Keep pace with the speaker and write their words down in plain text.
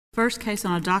First case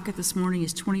on our docket this morning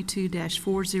is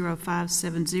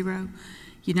 22-40570,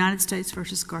 United States v.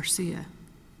 Garcia.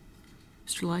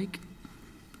 Mr. Lake.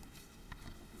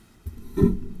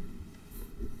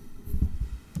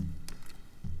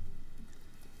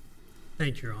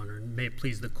 Thank you, Your Honor, and may it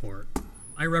please the Court.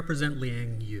 I represent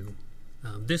Liang Yu.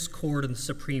 This Court and the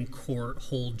Supreme Court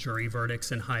hold jury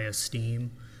verdicts in high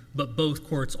esteem, but both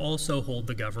courts also hold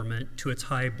the government to its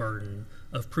high burden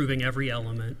of proving every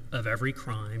element of every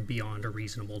crime beyond a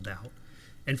reasonable doubt.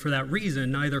 And for that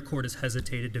reason, neither court has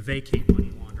hesitated to vacate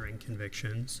money laundering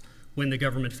convictions when the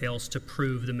government fails to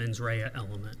prove the mens rea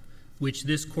element, which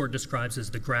this court describes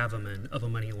as the gravamen of a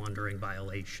money laundering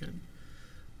violation.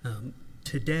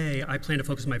 Today, I plan to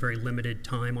focus my very limited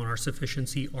time on our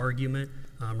sufficiency argument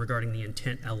regarding the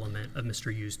intent element of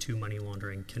Mr. Yu's two money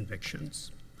laundering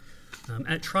convictions.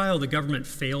 At trial, the government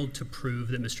failed to prove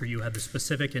that Mr. Yu had the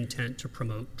specific intent to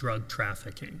promote drug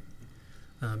trafficking.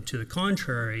 To the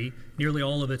contrary, nearly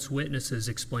all of its witnesses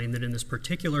explained that in this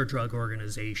particular drug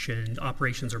organization,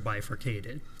 operations are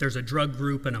bifurcated. There's a drug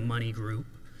group and a money group,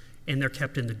 and they're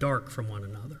kept in the dark from one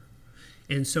another.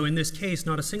 And so in this case,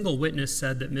 not a single witness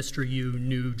said that Mr. Yu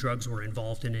knew drugs were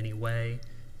involved in any way.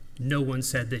 No one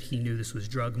said that he knew this was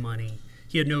drug money.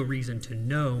 He had no reason to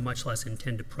know, much less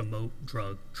intend to promote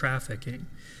drug trafficking.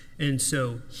 And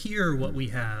so here what we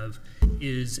have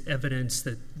is evidence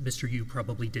that Mr. Yu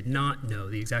probably did not know,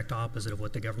 the exact opposite of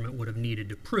what the government would have needed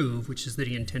to prove, which is that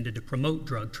he intended to promote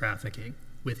drug trafficking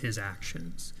with his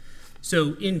actions.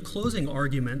 So in closing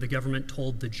argument, the government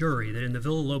told the jury that in the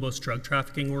Villalobos drug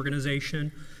trafficking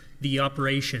organization, the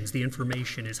operations, the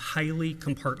information is highly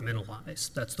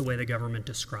compartmentalized. That's the way the government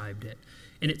described it.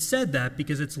 And it said that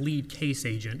because its lead case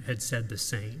agent had said the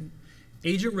same.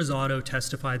 Agent Rosado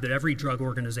testified that every drug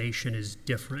organization is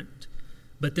different,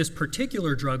 but this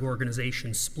particular drug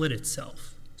organization split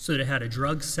itself so that it had a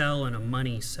drug cell and a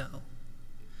money cell.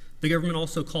 The government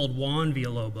also called Juan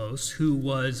Villalobos, who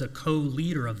was a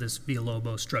co-leader of this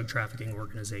Villalobos drug trafficking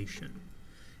organization.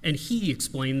 And he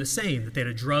explained the same, that they had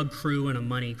a drug crew and a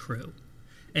money crew.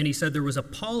 And he said there was a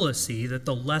policy that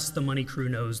the less the money crew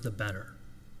knows, the better.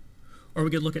 Or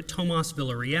we could look at Tomas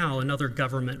Villarreal, another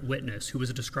government witness who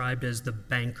was described as the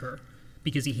banker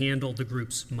because he handled the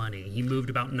group's money. He moved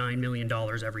about $9 million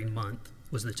every month,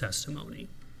 was the testimony.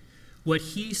 What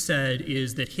he said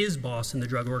is that his boss in the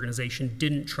drug organization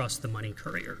didn't trust the money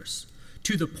couriers,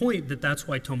 to the point that that's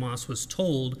why Tomas was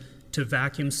told to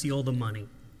vacuum seal the money,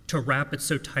 to wrap it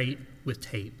so tight with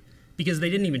tape, because they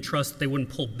didn't even trust that they wouldn't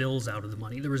pull bills out of the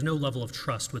money. There was no level of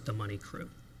trust with the money crew.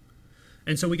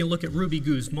 And so we can look at Ruby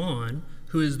Guzman,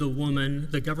 who is the woman,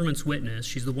 the government's witness.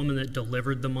 She's the woman that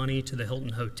delivered the money to the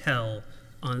Hilton Hotel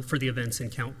for the events in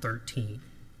Count 13.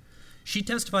 She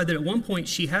testified that at one point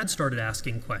she had started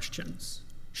asking questions.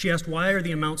 She asked, why are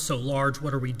the amounts so large?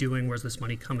 What are we doing? Where's this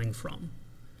money coming from?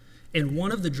 And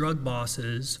one of the drug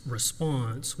bosses'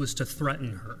 response was to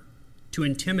threaten her, to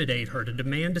intimidate her, to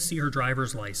demand to see her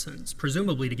driver's license,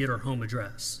 presumably to get her home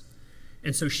address.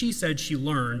 And so she said she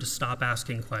learned to stop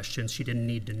asking questions she didn't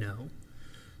need to know.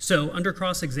 So under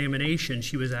cross-examination,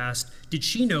 she was asked, did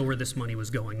she know where this money was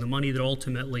going, the money that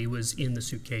ultimately was in the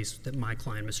suitcase that my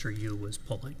client, Mr. Yu, was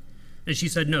pulling? And she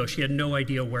said no, she had no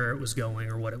idea where it was going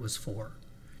or what it was for.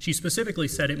 She specifically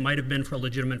said it might have been for a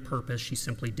legitimate purpose, she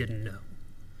simply didn't know.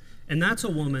 And that's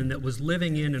a woman that was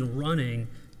living in and running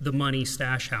the money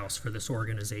stash house for this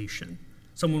organization,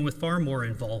 someone with far more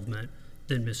involvement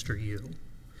than Mr. Yu.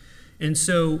 And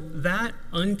so that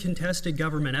uncontested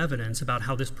government evidence about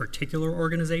how this particular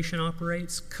organization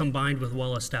operates, combined with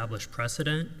well-established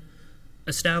precedent,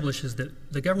 establishes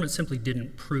that the government simply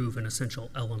didn't prove an essential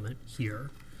element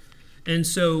here. And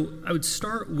so I would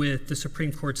start with the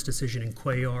Supreme Court's decision in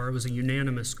Cuellar. It was a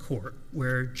unanimous court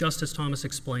where Justice Thomas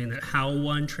explained that how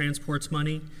one transports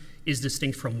money is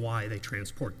distinct from why they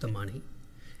transport the money.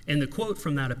 And the quote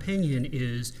from that opinion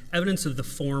is, evidence of the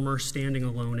former standing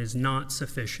alone is not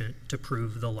sufficient to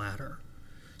prove the latter.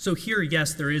 So here,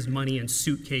 yes, there is money in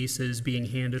suitcases being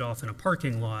handed off in a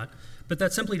parking lot, but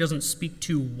that simply doesn't speak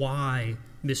to why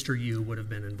Mr. Yu would have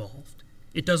been involved.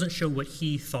 It doesn't show what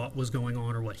he thought was going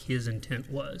on or what his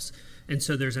intent was. And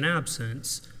so there's an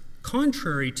absence.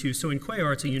 Contrary to, so in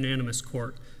Cuellar, it's a unanimous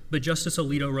court, but Justice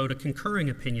Alito wrote a concurring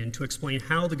opinion to explain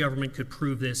how the government could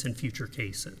prove this in future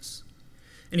cases.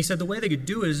 And he said the way they could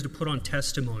do it is to put on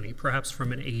testimony, perhaps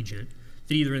from an agent,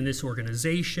 that either in this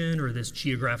organization or this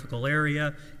geographical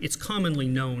area, it's commonly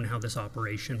known how this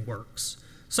operation works,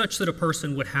 such that a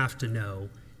person would have to know,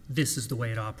 this is the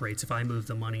way it operates. If I move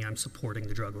the money, I'm supporting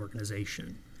the drug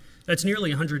organization. That's nearly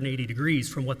 180 degrees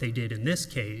from what they did in this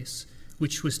case,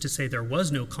 which was to say there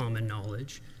was no common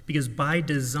knowledge, because by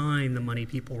design, the money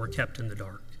people were kept in the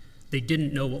dark. They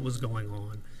didn't know what was going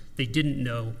on. They didn't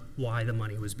know why the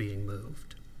money was being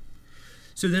moved.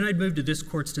 So then I'd move to this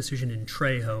court's decision in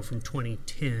Trejo from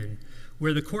 2010,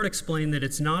 where the court explained that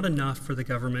it's not enough for the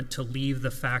government to leave the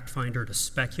fact finder to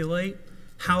speculate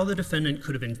how the defendant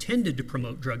could have intended to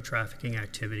promote drug trafficking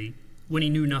activity when he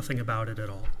knew nothing about it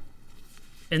at all.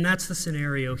 And that's the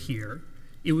scenario here.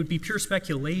 It would be pure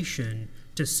speculation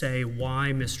to say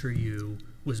why Mr. Yu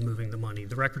was moving the money.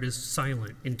 The record is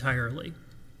silent entirely.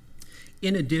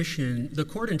 In addition, the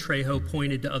court in Trejo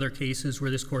pointed to other cases where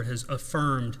this court has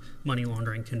affirmed money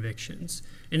laundering convictions.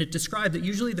 And it described that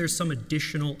usually there's some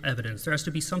additional evidence. There has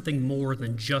to be something more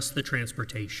than just the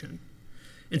transportation.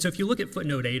 And so if you look at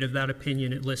footnote 8 of that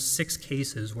opinion, it lists 6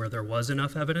 cases where there was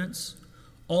enough evidence.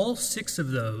 All 6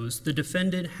 of those, the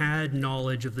defendant had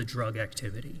knowledge of the drug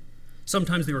activity.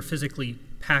 Sometimes they were physically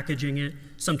packaging it.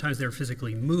 Sometimes they were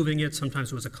physically moving it.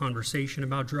 Sometimes it was a conversation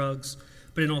about drugs.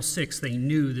 But in all 6, they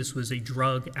knew this was a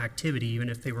drug activity, even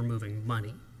if they were moving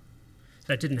money.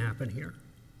 That didn't happen here.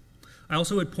 I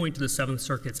also would point to the Seventh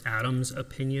Circuit's Adams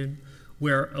opinion,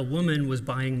 where a woman was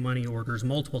buying money orders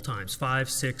multiple times, 5,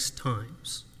 6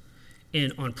 times.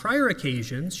 And on prior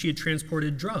occasions, she had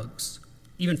transported drugs,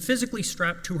 even physically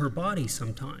strapped to her body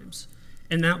sometimes.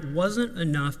 And that wasn't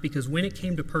enough because when it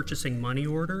came to purchasing money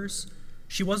orders,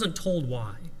 she wasn't told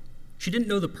why. She didn't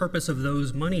know the purpose of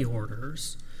those money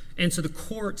orders. And so the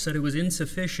court said it was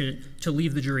insufficient to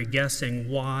leave the jury guessing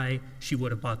why she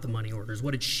would have bought the money orders.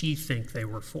 What did she think they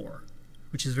were for?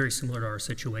 Which is very similar to our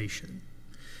situation.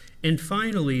 And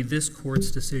finally, this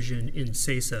court's decision in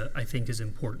Sesa, I think, is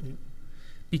important.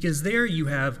 Because there you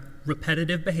have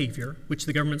repetitive behavior, which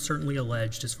the government certainly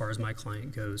alleged as far as my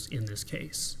client goes in this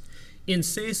case. In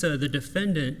Sesa, the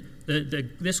defendant,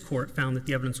 this court found that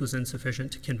the evidence was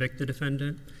insufficient to convict the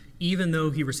defendant, even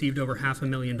though he received over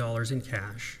 $500,000 in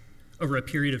cash over a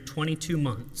period of 22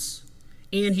 months,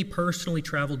 and he personally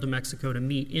traveled to Mexico to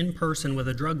meet in person with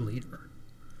a drug leader.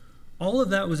 All of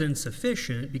that was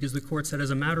insufficient because the court said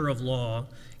as a matter of law,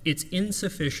 it's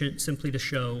insufficient simply to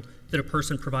show that a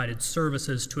person provided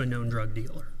services to a known drug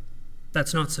dealer.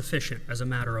 That's not sufficient as a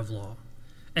matter of law.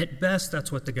 At best,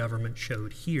 that's what the government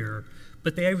showed here,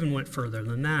 but they even went further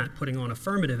than that, putting on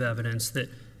affirmative evidence that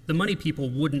the money people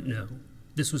wouldn't know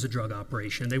this was a drug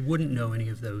operation. They wouldn't know any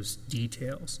of those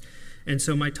details. And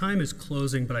so my time is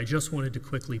closing, but I just wanted to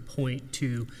quickly point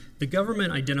to the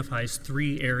government identifies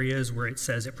 3 areas where it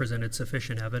says it presented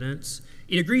sufficient evidence.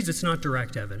 It agrees it's not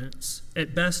direct evidence.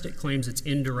 At best, it claims it's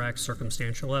indirect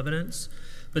circumstantial evidence,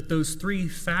 but those 3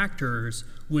 factors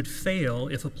would fail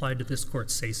if applied to this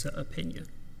court's Sesa opinion.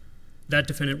 That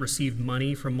defendant received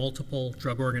money from multiple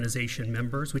drug organization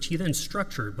members, which he then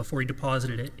structured before he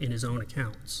deposited it in his own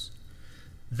accounts.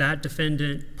 That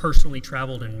defendant personally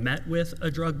traveled and met with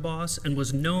a drug boss and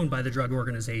was known by the drug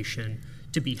organization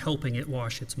to be helping it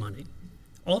wash its money.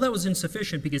 All that was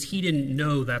insufficient because he didn't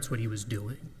know that's what he was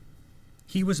doing.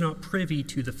 He was not privy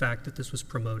to the fact that this was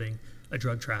promoting a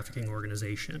drug trafficking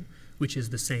organization, which is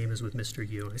the same as with Mr.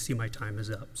 Yu. I see my time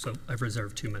is up, so I've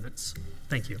reserved 2 minutes.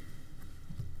 Thank you.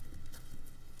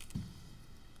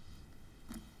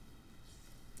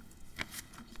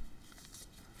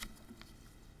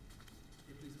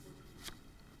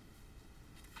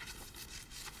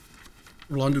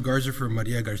 Rolando Garza for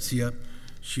Maria Garcia.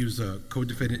 She was a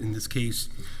co-defendant in this case.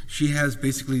 She has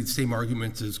basically the same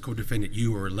arguments as co-defendant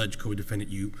Yu or alleged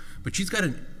co-defendant Yu, but she's got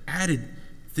an added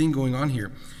thing going on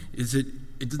here. Is it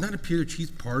does not appear that she's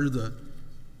part of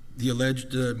the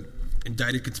alleged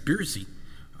indicted conspiracy.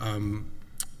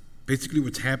 Basically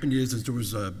what's happened is there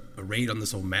was a raid on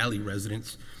this O'Malley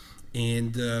residence,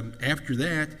 and after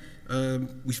that,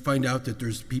 we find out that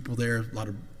there's people there, a lot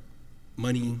of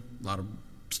money, a lot of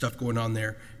stuff going on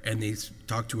there, and they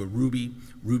talk to a Ruby.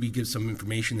 Ruby gives some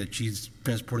information that she's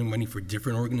transporting money for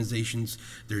different organizations.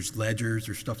 There's ledgers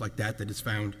or stuff like that is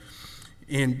found.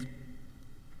 And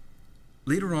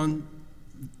later on,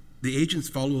 the agents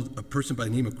follow a person by the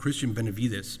name of Christian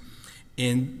Benavides.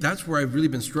 And that's where I've really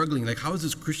been struggling. Like, how is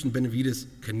this Christian Benavides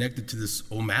connected to this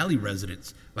O'Malley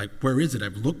residence? Like, where is it?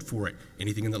 I've looked for it.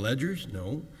 Anything in the ledgers?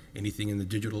 No. Anything in the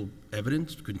digital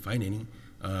evidence? Couldn't find any.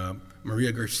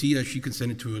 Maria Garcia, she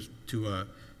consented to a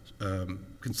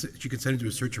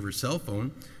search of her cell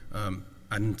phone.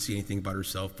 I didn't see anything about her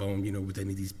cell phone, with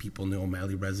any of these people in the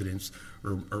O'Malley residence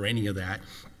or any of that.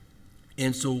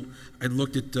 And so I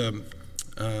looked at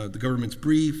the government's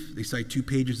brief. They cite 2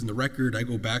 pages in the record. I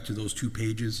go back to those 2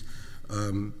 pages.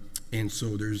 And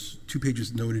so there's 2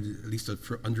 pages noted, at least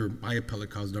under my appellate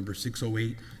cause number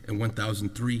 608 and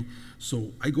 1003.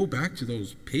 So I go back to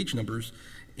those page numbers,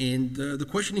 and the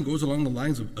questioning goes along the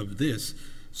lines of this.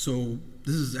 So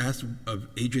this is asked of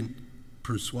Agent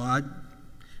Persuade. It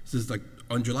says, like,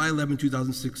 on July 11,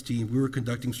 2016, we were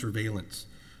conducting surveillance.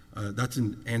 That's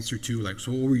an answer to, like,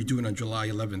 so what were you doing on July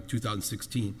 11,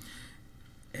 2016?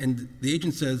 And the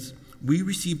agent says, we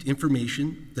received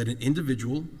information that an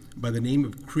individual by the name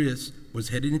of Chris was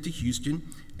headed into Houston,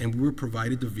 and we were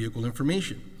provided the vehicle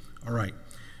information. All right.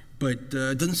 But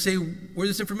it doesn't say where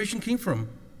this information came from.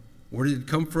 Where did it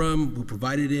come from? Who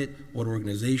provided it? What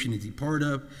organization is he part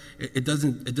of? It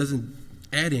doesn't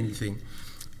add anything.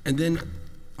 And then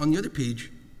on the other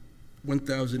page,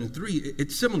 1003,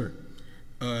 it's similar.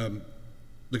 The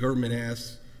government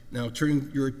asks, now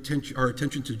turning our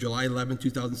attention to July 11,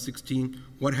 2016,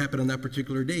 what happened on that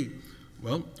particular day?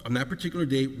 Well, on that particular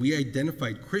day, we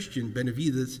identified Christian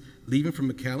Benavides leaving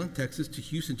from McAllen, Texas to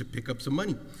Houston to pick up some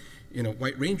money in a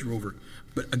white Range Rover.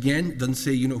 But again, it doesn't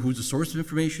say, who's the source of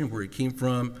information, where it came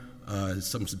from,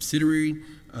 some subsidiary,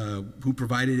 who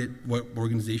provided it, what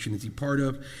organization is he part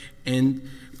of. And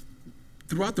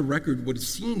throughout the record, what is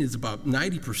seen is about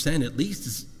 90% at least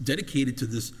is dedicated to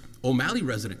this O'Malley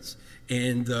residence.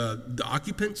 And the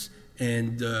occupants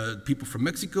and people from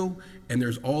Mexico, and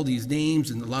there's all these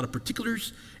names and a lot of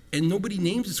particulars, and nobody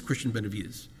names this Christian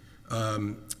Benavides.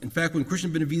 In fact, when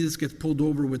Christian Benavides gets pulled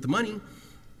over with the money,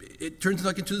 it turns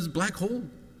like into this black hole.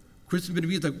 Christian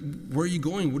Benavides, like, where are you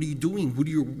going? What are you doing? Who are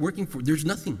you working for? There's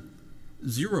nothing,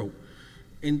 zero.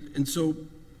 And so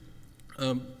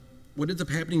what ends up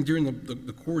happening during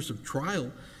the course of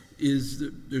trial is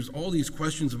that there's all these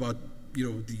questions about,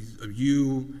 these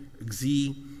you,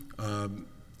 Z,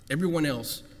 everyone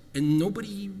else, and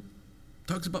nobody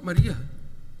talks about Maria.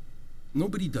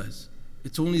 Nobody does.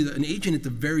 It's only an agent at the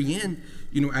very end,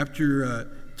 after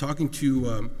talking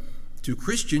to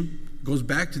Christian, goes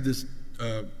back to this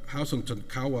house on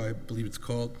Tankawa, I believe it's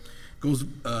called, goes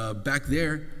back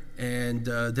there, and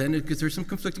then there's some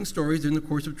conflicting stories in the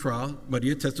course of trial.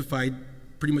 Maria testified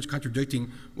pretty much contradicting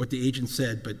what the agent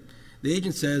said, but the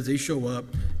agent says they show up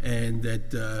and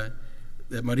that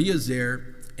Maria's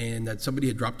there, and that somebody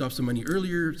had dropped off some money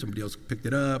earlier, somebody else picked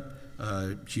it up.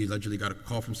 She allegedly got a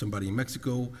call from somebody in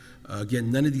Mexico.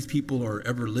 Again, none of these people are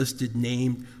ever listed,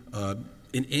 named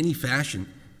in any fashion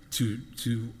to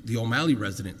the O'Malley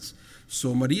residence.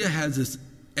 So Maria has this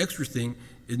extra thing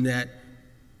in that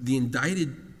the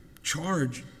indicted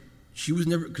charge, she was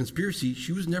never conspiracy,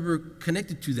 she was never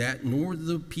connected to that, nor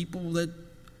the people that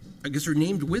I guess are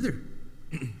named with her.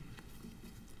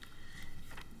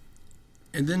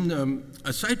 And then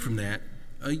aside from that,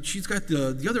 she's got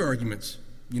the other arguments.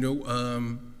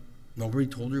 Nobody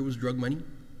told her it was drug money.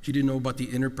 She didn't know about the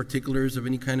inner particulars of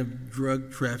any kind of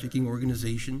drug trafficking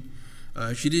organization.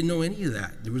 She didn't know any of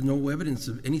that. There was no evidence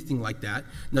of anything like that.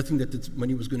 Nothing that this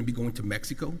money was going to be going to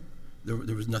Mexico.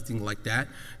 There was nothing like that.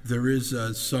 There is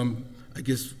some, I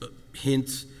guess,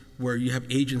 hints where you have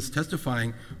agents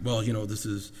testifying, well, this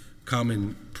is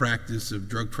common practice of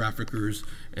drug traffickers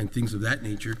and things of that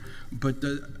nature. But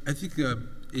I think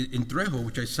in Trejo,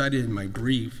 which I cited in my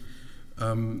brief,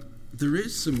 there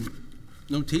is some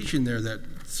notation there that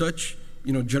such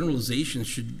generalizations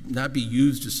should not be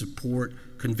used to support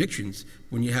convictions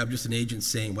when you have just an agent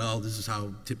saying, well, this is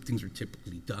how things are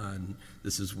typically done,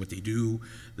 this is what they do,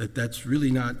 that's really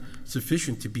not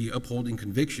sufficient to be upholding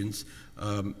convictions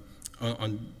on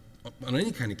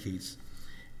any kind of case.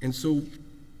 And so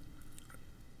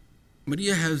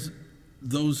Maria has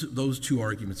those two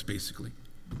arguments, basically,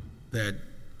 that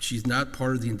she's not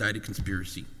part of the indicted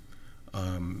conspiracy.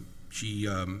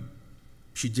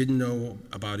 She didn't know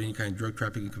about any kind of drug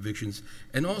trafficking convictions,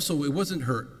 and also it wasn't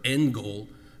her end goal,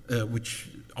 which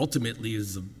ultimately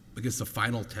is, I guess, the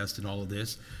final test in all of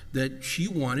this, that she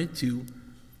wanted to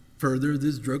further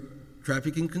this drug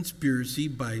trafficking conspiracy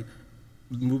by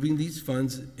moving these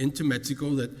funds into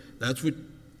Mexico. That's what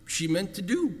she meant to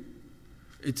do.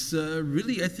 It's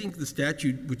really, I think, the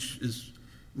statute, which is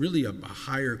really a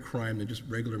higher crime than just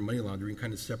regular money laundering,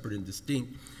 kind of separate and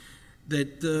distinct,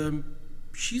 that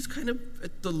she's kind of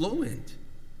at the low end.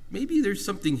 Maybe there's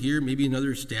something here, maybe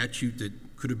another statute that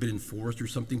could have been enforced or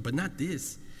something, but not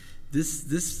this.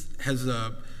 This has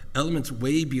elements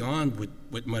way beyond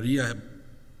what Maria,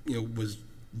 was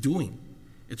doing.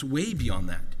 It's way beyond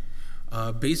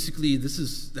that. Basically, this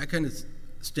is that kind of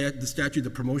the statute,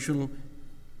 the promotional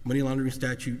money laundering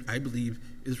statute, I believe,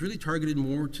 is really targeted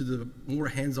more to the more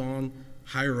hands-on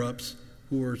higher-ups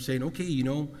who are saying, okay,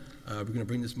 we're going to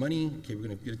bring this money, okay, we're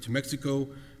going to get it to Mexico,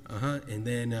 And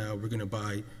then we're going to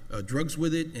buy drugs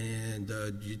with it. And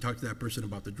you talk to that person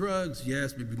about the drugs.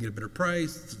 Yes, maybe we can get a better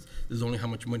price. This is only how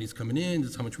much money is coming in.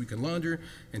 This is how much we can launder.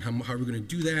 And how are we going to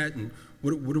do that? And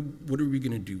what are we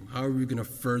going to do? How are we going to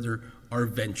further our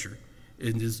venture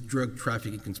in this drug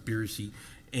trafficking conspiracy?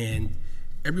 And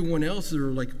everyone else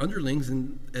are like underlings.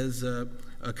 And as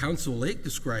Counsel Lake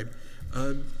described,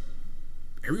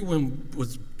 everyone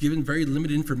was given very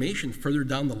limited information further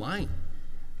down the line,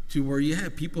 to where you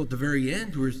have people at the very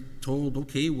end who are told,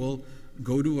 okay, well,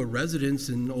 go to a residence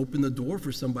and open the door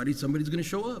for somebody. Somebody's going to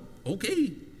show up.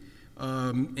 Okay.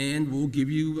 And we'll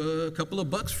give you a couple of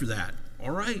bucks for that.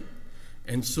 All right.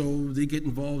 And so they get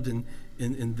involved in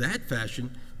that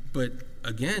fashion. But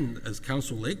again, as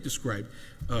Counsel Lake described,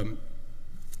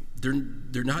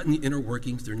 they're not in the inner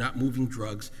workings. They're not moving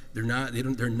drugs. They're not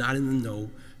in the know.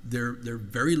 They're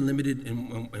very limited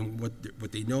in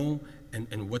what they know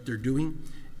and what they're doing.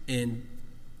 And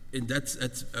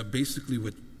that's basically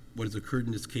what has occurred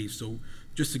in this case. So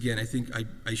just again, I think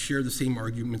I share the same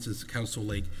arguments as Counsel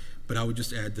Lake, but I would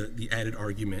just add the added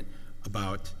argument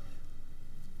about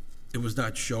it was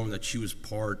not shown that she was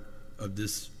part of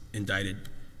this indicted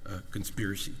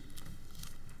conspiracy.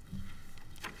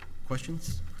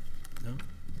 Questions? No?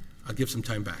 I'll give some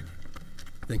time back.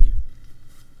 Thank you.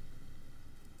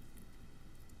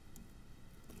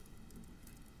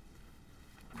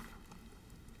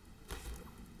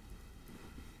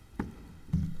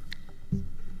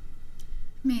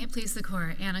 May it please the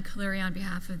Court, Anna Kalluri on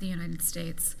behalf of the United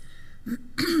States.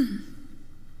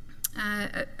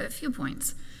 A few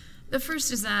points. The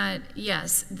first is that,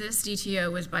 yes, this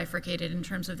DTO was bifurcated in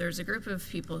terms of there's a group of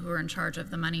people who are in charge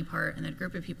of the money part and a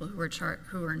group of people who were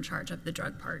in charge of the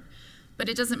drug part. But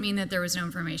it doesn't mean that there was no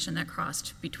information that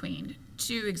crossed between.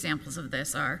 Two examples of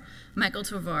this are Michael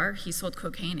Tovar, he sold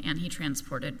cocaine and he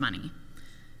transported money.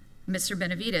 Mr.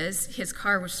 Benavides, his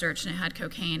car was searched and it had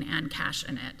cocaine and cash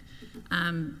in it.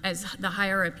 As the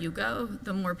higher up you go,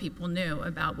 the more people knew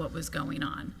about what was going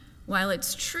on. While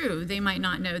it's true, they might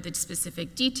not know the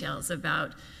specific details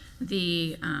about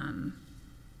the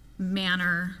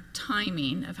manner,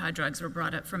 timing of how drugs were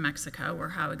brought up from Mexico, or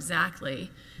how exactly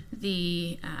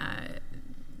the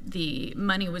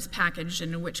money was packaged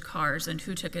and in which cars and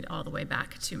who took it all the way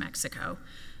back to Mexico.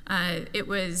 It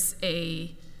was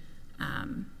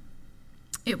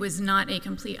not a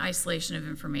complete isolation of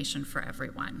information for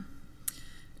everyone.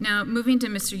 Now, moving to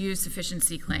Mr. Yu's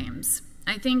sufficiency claims,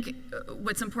 I think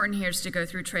what's important here is to go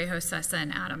through Trejo, Sessa,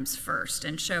 and Adams first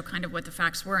and show kind of what the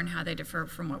facts were and how they differ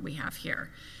from what we have here.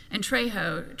 And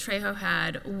Trejo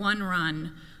had one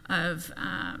run of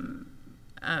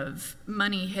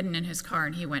money hidden in his car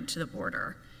and he went to the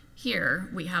border.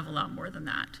 Here, we have a lot more than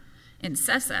that. In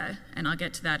Sessa, and I'll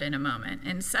get to that in a moment,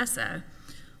 in Sessa,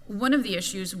 one of the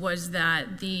issues was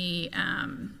that the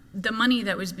money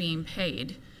that was being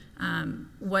paid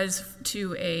was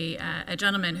to a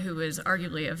gentleman who was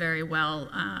arguably a very well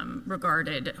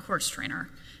regarded horse trainer.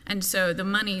 And so the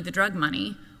money, the drug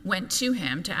money, went to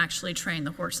him to actually train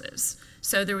the horses.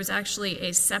 So there was actually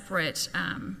a separate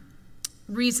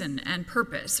reason and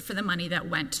purpose for the money that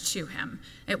went to him.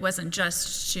 It wasn't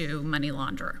just to money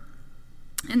launder.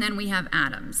 And then we have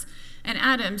Adams. And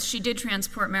Adams, she did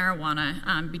transport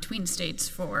marijuana between states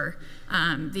for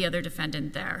the other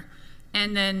defendant there.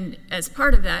 And then as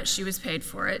part of that, she was paid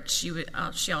for it. She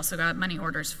also got money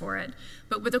orders for it.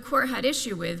 But what the court had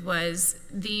issue with was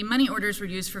the money orders were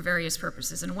used for various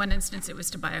purposes. In one instance, it was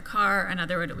to buy a car.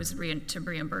 Another, it was to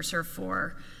reimburse her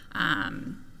for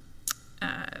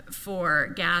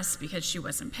gas because she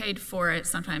wasn't paid for it.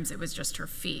 Sometimes it was just her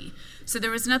fee. So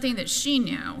there was nothing that she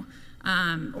knew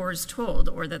or was told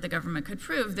or that the government could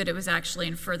prove that it was actually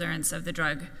in furtherance of the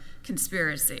drug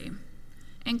conspiracy.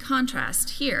 In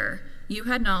contrast, here, you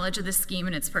had knowledge of the scheme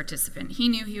and its participant. He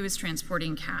knew he was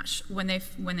transporting cash. When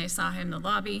they saw him in the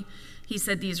lobby, he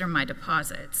said, "These are my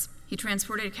deposits." He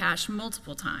transported cash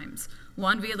multiple times.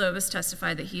 Juan Villalobos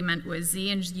testified that he met with Z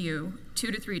and U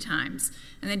 2 to 3 times,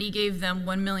 and that he gave them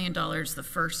 $1 million the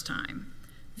first time.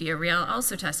 Villarreal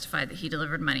also testified that he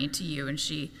delivered money to you and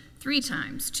she 3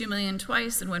 times, $2 million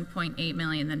twice and $1.8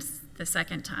 million the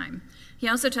second time. He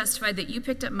also testified that you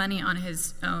picked up money on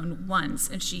his own once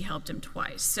and she helped him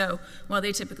twice. So while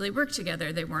they typically worked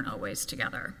together, they weren't always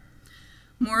together.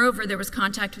 Moreover, there was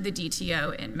contact with the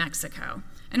DTO in Mexico.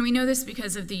 And we know this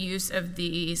because of the use of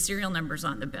the serial numbers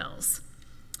on the bills.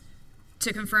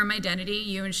 To confirm identity,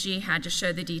 you and she had to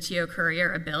show the DTO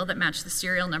courier a bill that matched the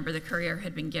serial number the courier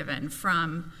had been given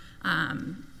from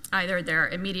either their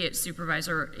immediate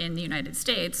supervisor in the United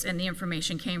States, and the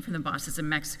information came from the bosses in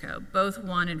Mexico. Both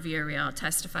Juan and Villarreal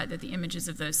testified that the images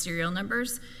of those serial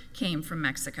numbers came from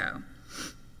Mexico.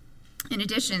 In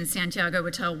addition, Santiago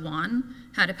would tell Juan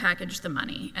how to package the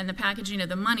money, and the packaging of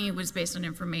the money was based on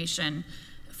information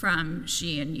from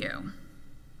she and you.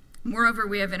 Moreover,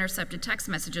 we have intercepted text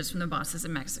messages from the bosses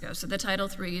in Mexico. So the Title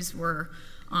IIIs were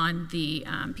on the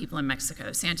people in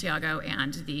Mexico, Santiago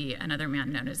and another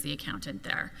man known as the accountant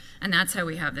there. And that's how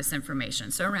we have this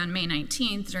information. So around May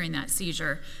 19th, during that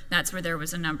seizure, that's where there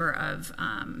was a number of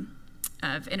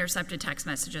intercepted text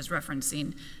messages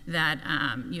referencing that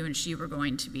you and she were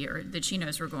going to be, or the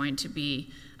Chinos were going to be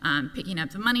picking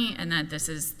up the money, and that this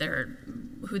is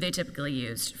who they typically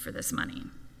used for this money.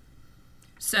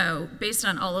 So based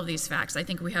on all of these facts, I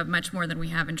think we have much more than we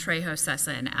have in Trejo,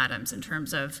 Sessa, and Adams in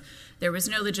terms of there was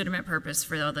no legitimate purpose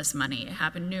for all this money. It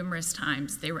happened numerous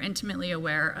times. They were intimately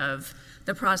aware of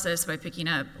the process by picking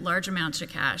up large amounts of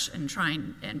cash and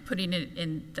putting it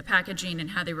in the packaging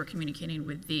and how they were communicating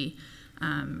with the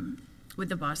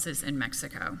bosses in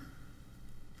Mexico.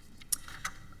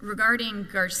 Regarding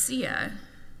Garcia,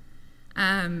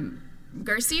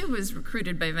 Garcia was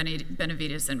recruited by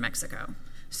Benavides in Mexico.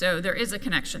 So there is a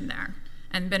connection there.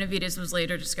 And Benavides was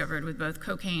later discovered with both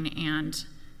cocaine and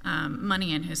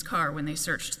money in his car when they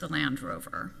searched the Land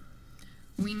Rover.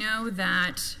 We know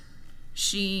that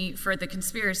for the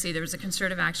conspiracy, there was a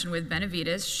concerted action with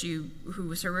Benavides, who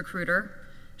was her recruiter.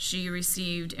 She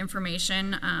received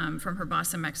information from her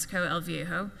boss in Mexico, El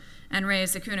Viejo, and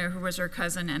Reyes Acuna, who was her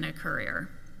cousin and a courier.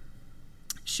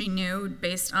 She knew,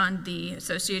 based on the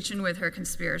association with her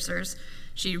conspirators,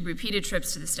 she repeated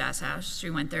trips to the Stats House. She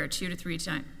went there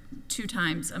two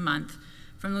times a month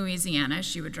from Louisiana.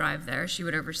 She would drive there. She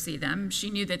would oversee them. She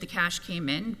knew that the cash came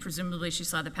in. Presumably, she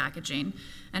saw the packaging.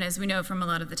 And as we know from a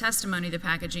lot of the testimony, the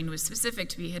packaging was specific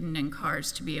to be hidden in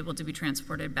cars to be able to be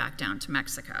transported back down to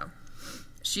Mexico.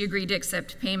 She agreed to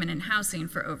accept payment and housing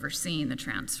for overseeing the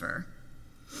transfer.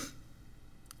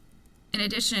 In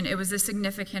addition, it was a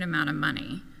significant amount of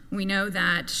money. We know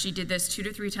that she did this 2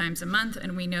 to 3 times a month,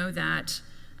 and we know that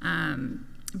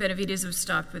Benavides was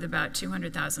stopped with about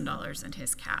 $200,000 in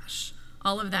his cash.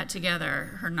 All of that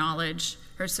together, her knowledge,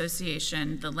 her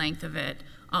association, the length of it,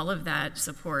 all of that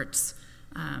supports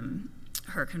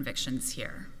her convictions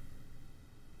here.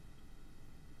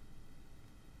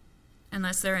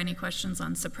 Unless there are any questions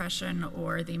on suppression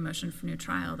or the motion for new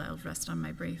trial, I'll rest on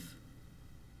my brief.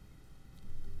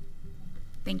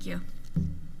 Thank you.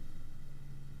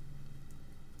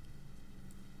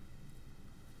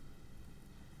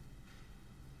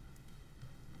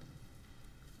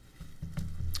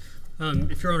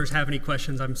 If your honors have any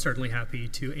questions, I'm certainly happy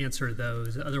to answer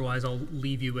those. Otherwise, I'll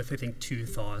leave you with, I think, 2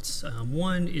 thoughts.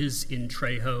 One is in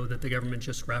Trejo that the government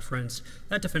just referenced.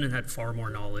 That defendant had far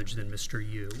more knowledge than Mr.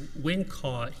 Yu. When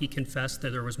caught, he confessed that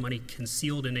there was money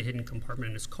concealed in a hidden compartment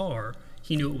in his car.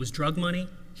 He knew it was drug money.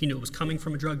 He knew it was coming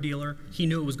from a drug dealer. He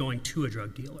knew it was going to a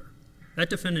drug dealer. That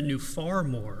defendant knew far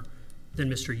more than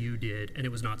Mr. Yu did, and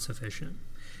it was not sufficient.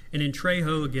 And in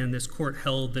Trejo, again, this court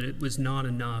held that it was not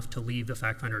enough to leave the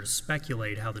fact finder to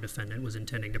speculate how the defendant was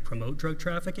intending to promote drug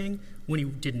trafficking when he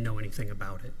didn't know anything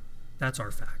about it. That's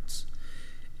our facts.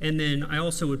 And then I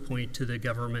also would point to the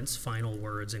government's final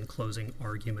words in closing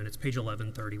argument. It's page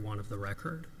 1131 of the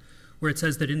record, where it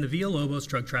says that in the Villalobos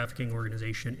drug trafficking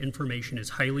organization, information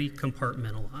is highly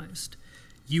compartmentalized.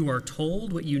 You are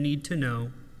told what you need to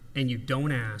know, and you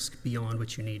don't ask beyond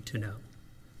what you need to know.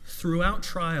 Throughout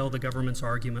trial, the government's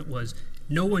argument was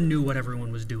no one knew what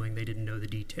everyone was doing. They didn't know the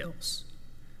details.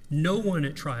 No one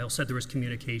at trial said there was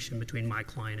communication between my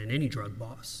client and any drug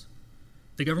boss.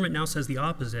 The government now says the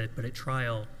opposite, but at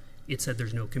trial, it said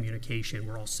there's no communication.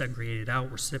 We're all segregated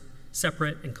out. We're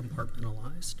separate and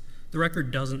compartmentalized. The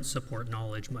record doesn't support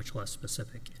knowledge, much less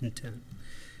specific intent.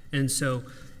 And so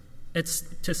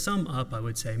to sum up, I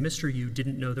would say Mr. Yu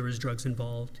didn't know there was drugs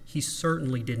involved. He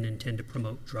certainly didn't intend to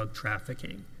promote drug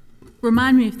trafficking.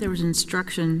 Remind me if there was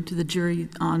instruction to the jury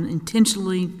on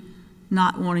intentionally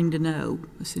not wanting to know,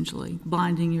 essentially,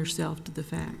 blinding yourself to the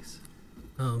facts.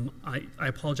 I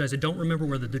apologize. I don't remember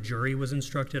whether the jury was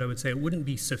instructed. I would say it wouldn't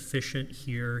be sufficient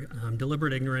here.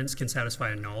 Deliberate ignorance can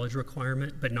satisfy a knowledge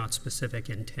requirement, but not specific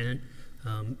intent.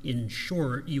 In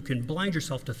short, you can blind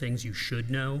yourself to things you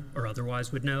should know or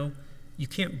otherwise would know. You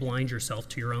can't blind yourself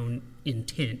to your own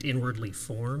intent inwardly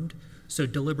formed. So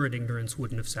deliberate ignorance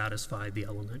wouldn't have satisfied the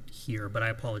element here, but I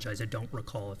apologize. I don't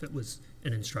recall if it was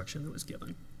an instruction that was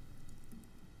given.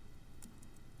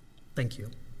 Thank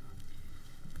you.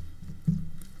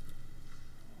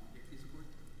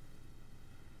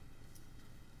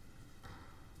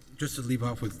 Just to leave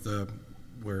off with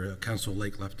where Counsel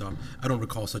Lake left off. I don't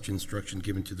recall such instruction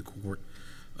given to the court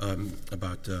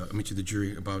to the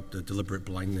jury about deliberate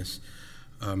blindness.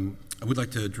 I would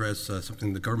like to address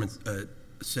something the government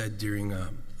said during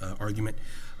argument.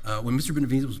 When Mr.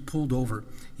 Benavides was pulled over,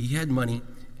 he had money,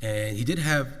 and he did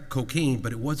have cocaine,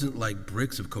 but it wasn't like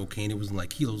bricks of cocaine. It wasn't like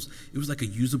kilos. It was like a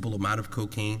usable amount of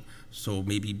cocaine. So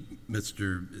maybe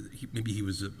he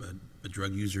was a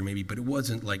drug user, maybe, but it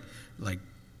wasn't like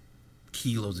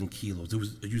kilos and kilos. It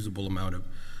was a usable amount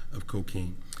of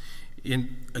cocaine.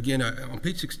 And again, on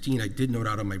page 16, I did note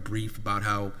out on my brief about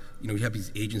how, you have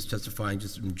these agents testifying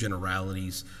just in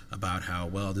generalities about how,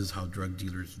 well, this is how drug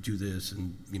dealers do this,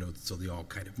 and, so they all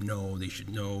kind of know, they should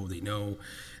know, they know.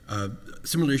 A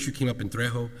similar issue came up in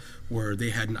Trejo, where they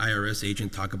had an IRS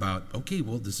agent talk about, okay,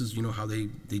 well, this is, how they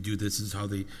do this is how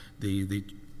they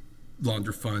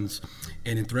launder funds.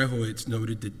 And in Trejo, it's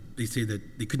noted that they say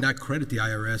that they could not credit the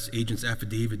IRS agent's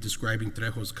affidavit describing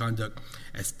Trejo's conduct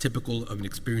as typical of an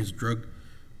experienced drug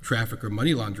trafficker,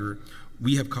 money launderer.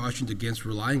 We have cautioned against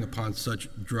relying upon such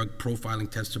drug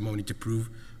profiling testimony to prove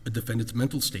a defendant's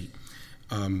mental state.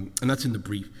 And that's in the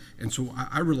brief. And so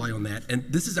I rely on that. And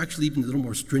this is actually even a little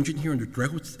more stringent here under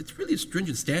Trejo. It's really a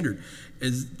stringent standard,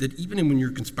 is that even when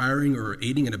you're conspiring or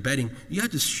aiding and abetting, you have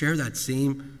to share that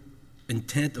same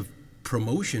intent of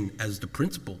promotion as the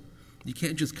principal. You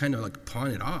can't just kind of like pawn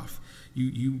it off.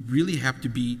 You really have to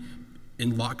be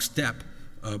in lockstep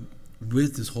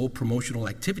with this whole promotional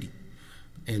activity.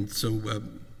 And so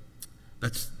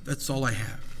that's all I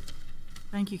have.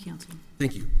 Thank you, Counsel.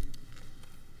 Thank you.